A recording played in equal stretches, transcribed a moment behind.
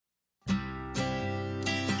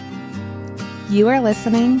You are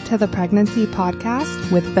listening to the Pregnancy Podcast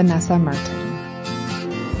with Vanessa Merton.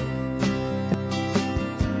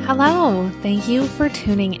 Hello, thank you for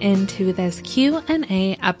tuning into this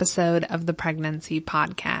Q&A episode of the Pregnancy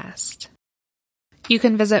Podcast. You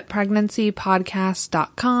can visit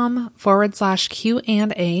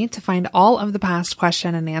pregnancypodcast.com/Q&A to find all of the past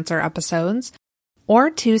question and answer episodes, or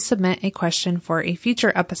to submit a question for a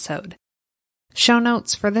future episode. Show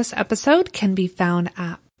notes for this episode can be found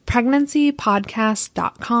at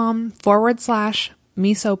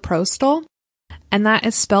pregnancypodcast.com/Misoprostol, and that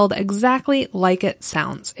is spelled exactly like it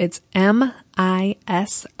sounds. It's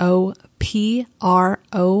Misoprostol.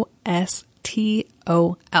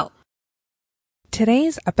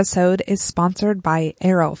 Today's episode is sponsored by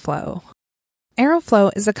Aeroflow.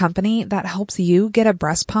 Aeroflow is a company that helps you get a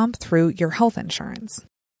breast pump through your health insurance.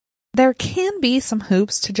 There can be some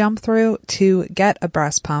hoops to jump through to get a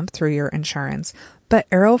breast pump through your insurance, but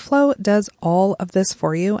Aeroflow does all of this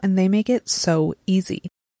for you, and they make it so easy.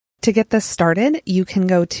 To get this started, you can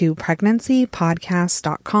go to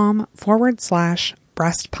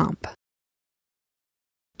pregnancypodcast.com/breast pump.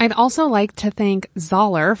 I'd also like to thank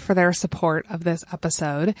Zoller for their support of this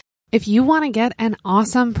episode. If you want to get an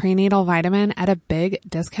awesome prenatal vitamin at a big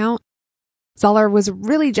discount, Zoller was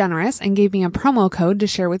really generous and gave me a promo code to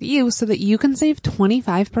share with you so that you can save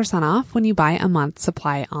 25% off when you buy a month's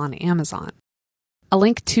supply on Amazon. A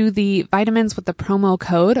link to the vitamins with the promo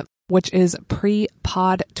code, which is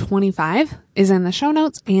PREPOD25, is in the show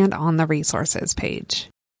notes and on the resources page.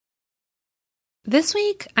 This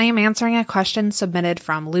week, I am answering a question submitted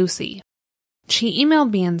from Lucy. She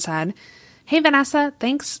emailed me and said, "Hey Vanessa,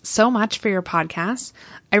 thanks so much for your podcast.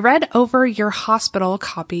 I read over your hospital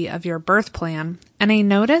copy of your birth plan, and I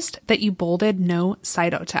noticed that you bolded no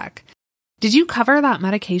Cytotec. Did you cover that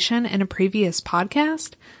medication in a previous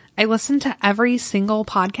podcast? I listened to every single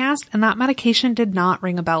podcast, and that medication did not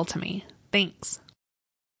ring a bell to me. Thanks."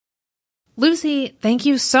 Lucy, thank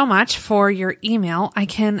you so much for your email. I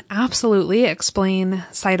can absolutely explain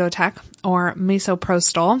Cytotec or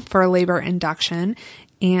Misoprostol for labor induction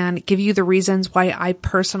and give you the reasons why I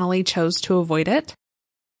personally chose to avoid it.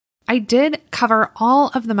 I did cover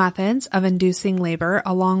all of the methods of inducing labor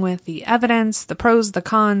along with the evidence, the pros, the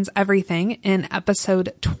cons, everything in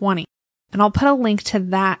episode 20. And I'll put a link to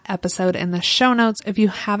that episode in the show notes if you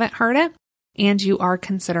haven't heard it and you are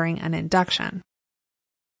considering an induction.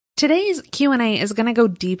 Today's Q&A is going to go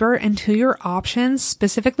deeper into your options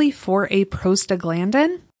specifically for a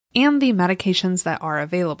prostaglandin and the medications that are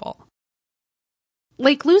available.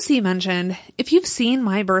 Like Lucy mentioned, if you've seen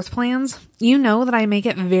my birth plans, you know that I make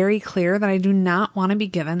it very clear that I do not want to be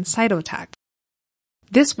given Cytotec.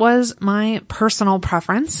 This was my personal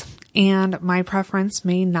preference, and my preference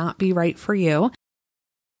may not be right for you.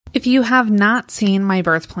 If you have not seen my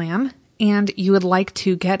birth plan and you would like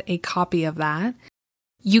to get a copy of that,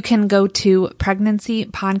 you can go to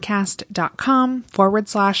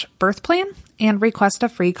pregnancypodcast.com/birth plan and request a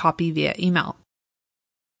free copy via email.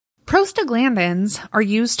 Prostaglandins are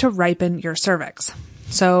used to ripen your cervix,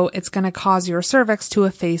 so it's going to cause your cervix to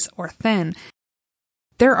efface or thin.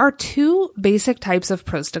 There are two basic types of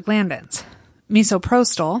prostaglandins: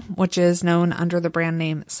 Misoprostol, which is known under the brand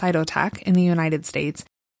name Cytotec in the United States,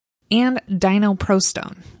 and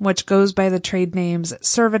dinoprostone, which goes by the trade names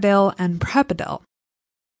Cervidil and Prepidil.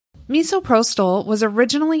 Misoprostol was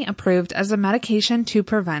originally approved as a medication to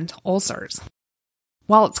prevent ulcers.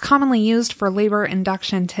 While it's commonly used for labor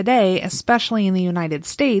induction today, especially in the United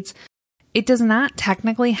States, it does not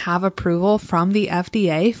technically have approval from the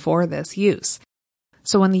FDA for this use.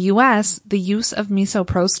 So in the US, the use of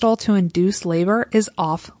misoprostol to induce labor is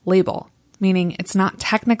off-label, meaning it's not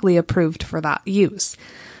technically approved for that use.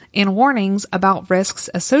 And warnings about risks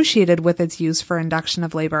associated with its use for induction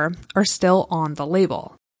of labor are still on the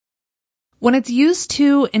label. When it's used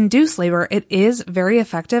to induce labor, it is very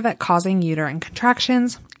effective at causing uterine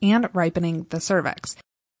contractions and ripening the cervix.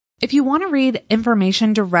 If you want to read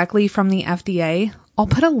information directly from the FDA, I'll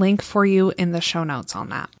put a link for you in the show notes on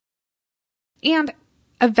that. And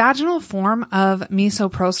a vaginal form of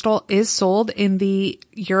misoprostol is sold in the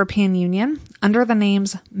European Union under the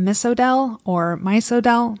names Misodel or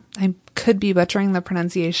Misodel. I could be butchering the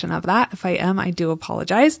pronunciation of that. If I am, I do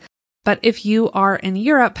apologize. But if you are in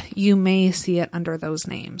Europe, you may see it under those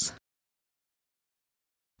names.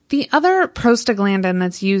 The other prostaglandin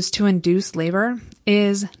that's used to induce labor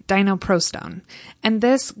is dinoprostone, and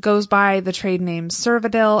this goes by the trade names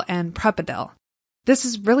Cervidil and Prepidil. This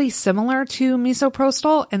is really similar to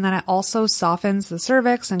misoprostol in that it also softens the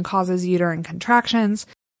cervix and causes uterine contractions,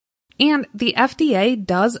 and the FDA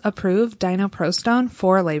does approve dinoprostone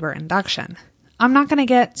for labor induction. I'm not going to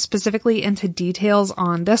get specifically into details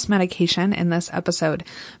on this medication in this episode,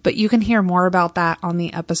 but you can hear more about that on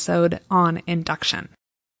the episode on induction.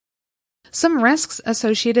 Some risks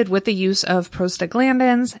associated with the use of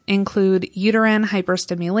prostaglandins include uterine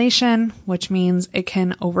hyperstimulation, which means it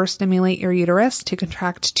can overstimulate your uterus to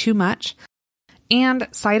contract too much, and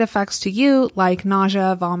side effects to you like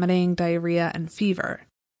nausea, vomiting, diarrhea, and fever.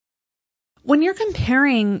 When you're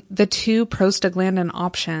comparing the two prostaglandin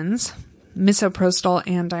options, misoprostol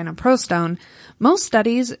and dinoprostone, most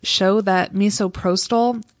studies show that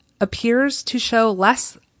misoprostol appears to show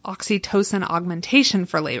less oxytocin augmentation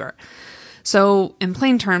for labor. So in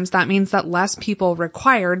plain terms, that means that less people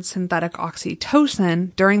required synthetic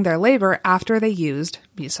oxytocin during their labor after they used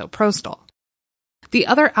misoprostol. The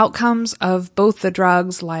other outcomes of both the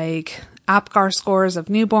drugs, like APGAR scores of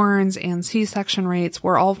newborns and C-section rates,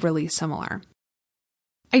 were all really similar.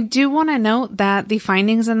 I do want to note that the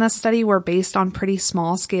findings in this study were based on pretty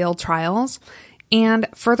small-scale trials, and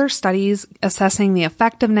further studies assessing the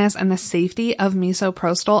effectiveness and the safety of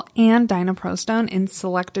misoprostol and dinoprostone in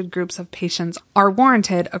selected groups of patients are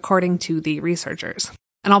warranted according to the researchers.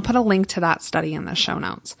 And I'll put a link to that study in the show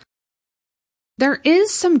notes. There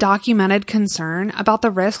is some documented concern about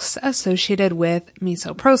the risks associated with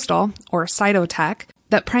misoprostol, or Cytotec,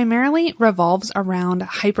 that primarily revolves around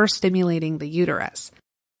hyperstimulating the uterus.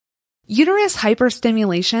 Uterus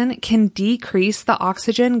hyperstimulation can decrease the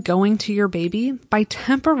oxygen going to your baby by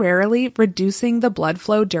temporarily reducing the blood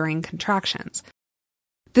flow during contractions.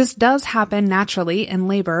 This does happen naturally in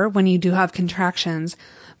labor when you do have contractions,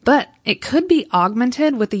 but it could be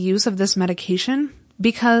augmented with the use of this medication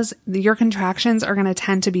because your contractions are going to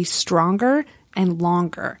tend to be stronger and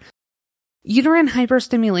longer. Uterine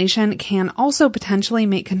hyperstimulation can also potentially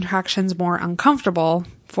make contractions more uncomfortable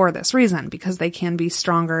for this reason, because they can be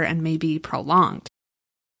stronger and may be prolonged.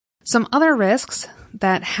 Some other risks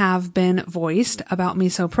that have been voiced about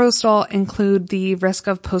misoprostol include the risk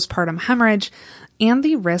of postpartum hemorrhage and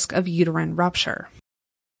the risk of uterine rupture.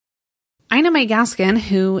 Ina May Gaskin,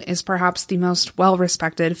 who is perhaps the most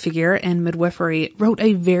well-respected figure in midwifery, wrote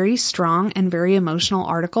a very strong and very emotional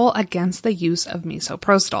article against the use of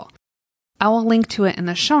misoprostol. I will link to it in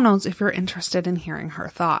the show notes if you're interested in hearing her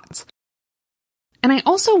thoughts. And I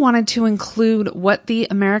also wanted to include what the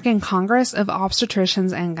American Congress of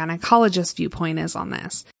Obstetricians and Gynecologists viewpoint is on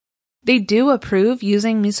this. They do approve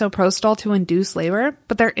using misoprostol to induce labor,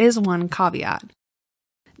 but there is one caveat.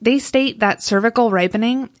 They state that cervical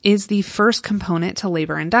ripening is the first component to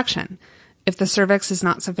labor induction. If the cervix is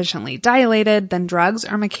not sufficiently dilated, then drugs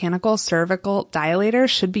or mechanical cervical dilators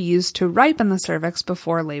should be used to ripen the cervix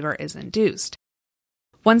before labor is induced.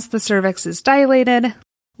 Once the cervix is dilated,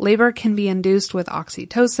 labor can be induced with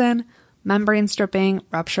oxytocin, membrane stripping,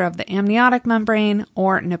 rupture of the amniotic membrane,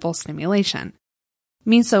 or nipple stimulation.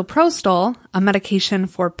 Misoprostol, a medication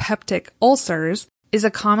for peptic ulcers, is a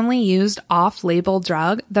commonly used off-label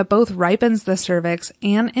drug that both ripens the cervix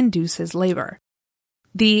and induces labor.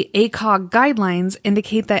 The ACOG guidelines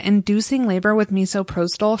indicate that inducing labor with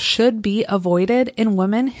misoprostol should be avoided in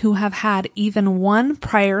women who have had even one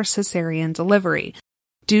prior cesarean delivery,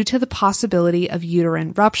 due to the possibility of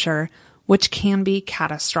uterine rupture, which can be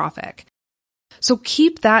catastrophic. So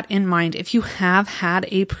keep that in mind. If you have had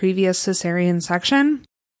a previous cesarean section,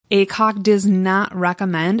 ACOG does not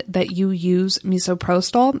recommend that you use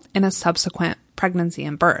misoprostol in a subsequent pregnancy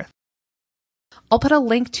and birth. I'll put a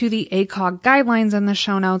link to the ACOG guidelines in the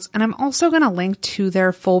show notes, and I'm also going to link to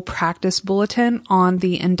their full practice bulletin on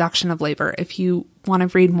the induction of labor if you want to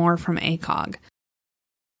read more from ACOG.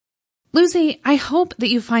 Lucy, I hope that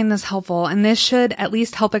you find this helpful, and this should at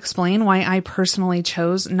least help explain why I personally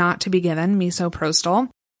chose not to be given misoprostol.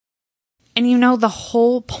 And you know, the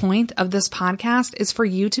whole point of this podcast is for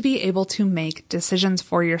you to be able to make decisions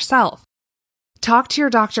for yourself. Talk to your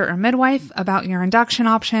doctor or midwife about your induction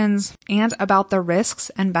options and about the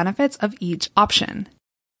risks and benefits of each option.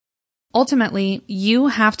 Ultimately, you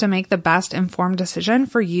have to make the best informed decision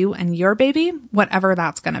for you and your baby, whatever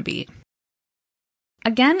that's going to be.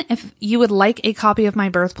 Again, if you would like a copy of my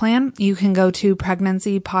birth plan, you can go to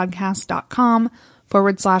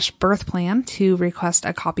pregnancypodcast.com/birth plan to request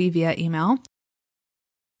a copy via email.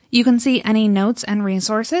 You can see any notes and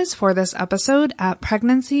resources for this episode at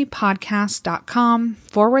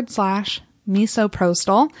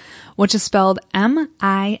pregnancypodcast.com/misoprostol, which is spelled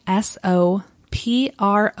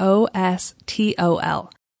MISOPROSTOL.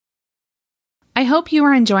 I hope you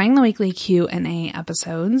are enjoying the weekly Q&A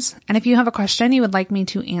episodes, and if you have a question you would like me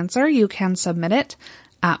to answer, you can submit it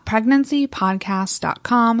at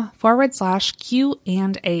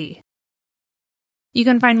pregnancypodcast.com/Q&A. You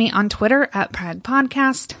can find me on Twitter at Preg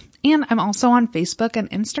Podcast, and I'm also on Facebook and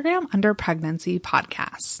Instagram under Pregnancy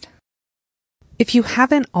Podcast. If you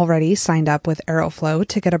haven't already signed up with Aeroflow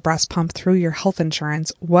to get a breast pump through your health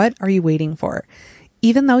insurance, what are you waiting for?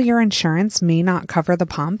 Even though your insurance may not cover the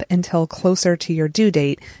pump until closer to your due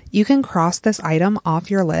date, you can cross this item off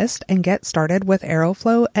your list and get started with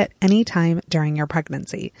Aeroflow at any time during your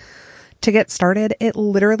pregnancy. To get started, it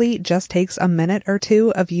literally just takes a minute or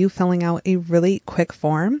two of you filling out a really quick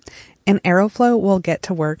form, and Aeroflow will get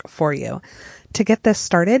to work for you. To get this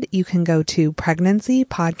started, you can go to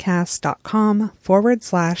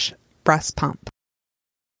pregnancypodcast.com/breast pump.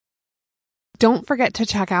 Don't forget to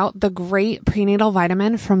check out the great prenatal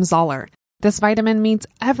vitamin from Zoller. This vitamin meets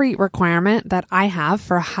every requirement that I have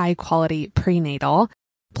for a high-quality prenatal.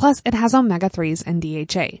 Plus, it has omega-3s and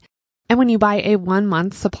DHA. And when you buy a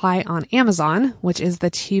 1-month supply on Amazon, which is the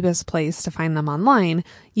cheapest place to find them online,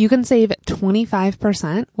 you can save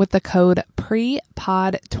 25% with the code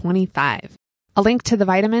PREPOD25. A link to the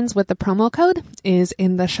vitamins with the promo code is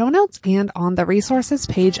in the show notes and on the resources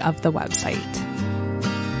page of the website.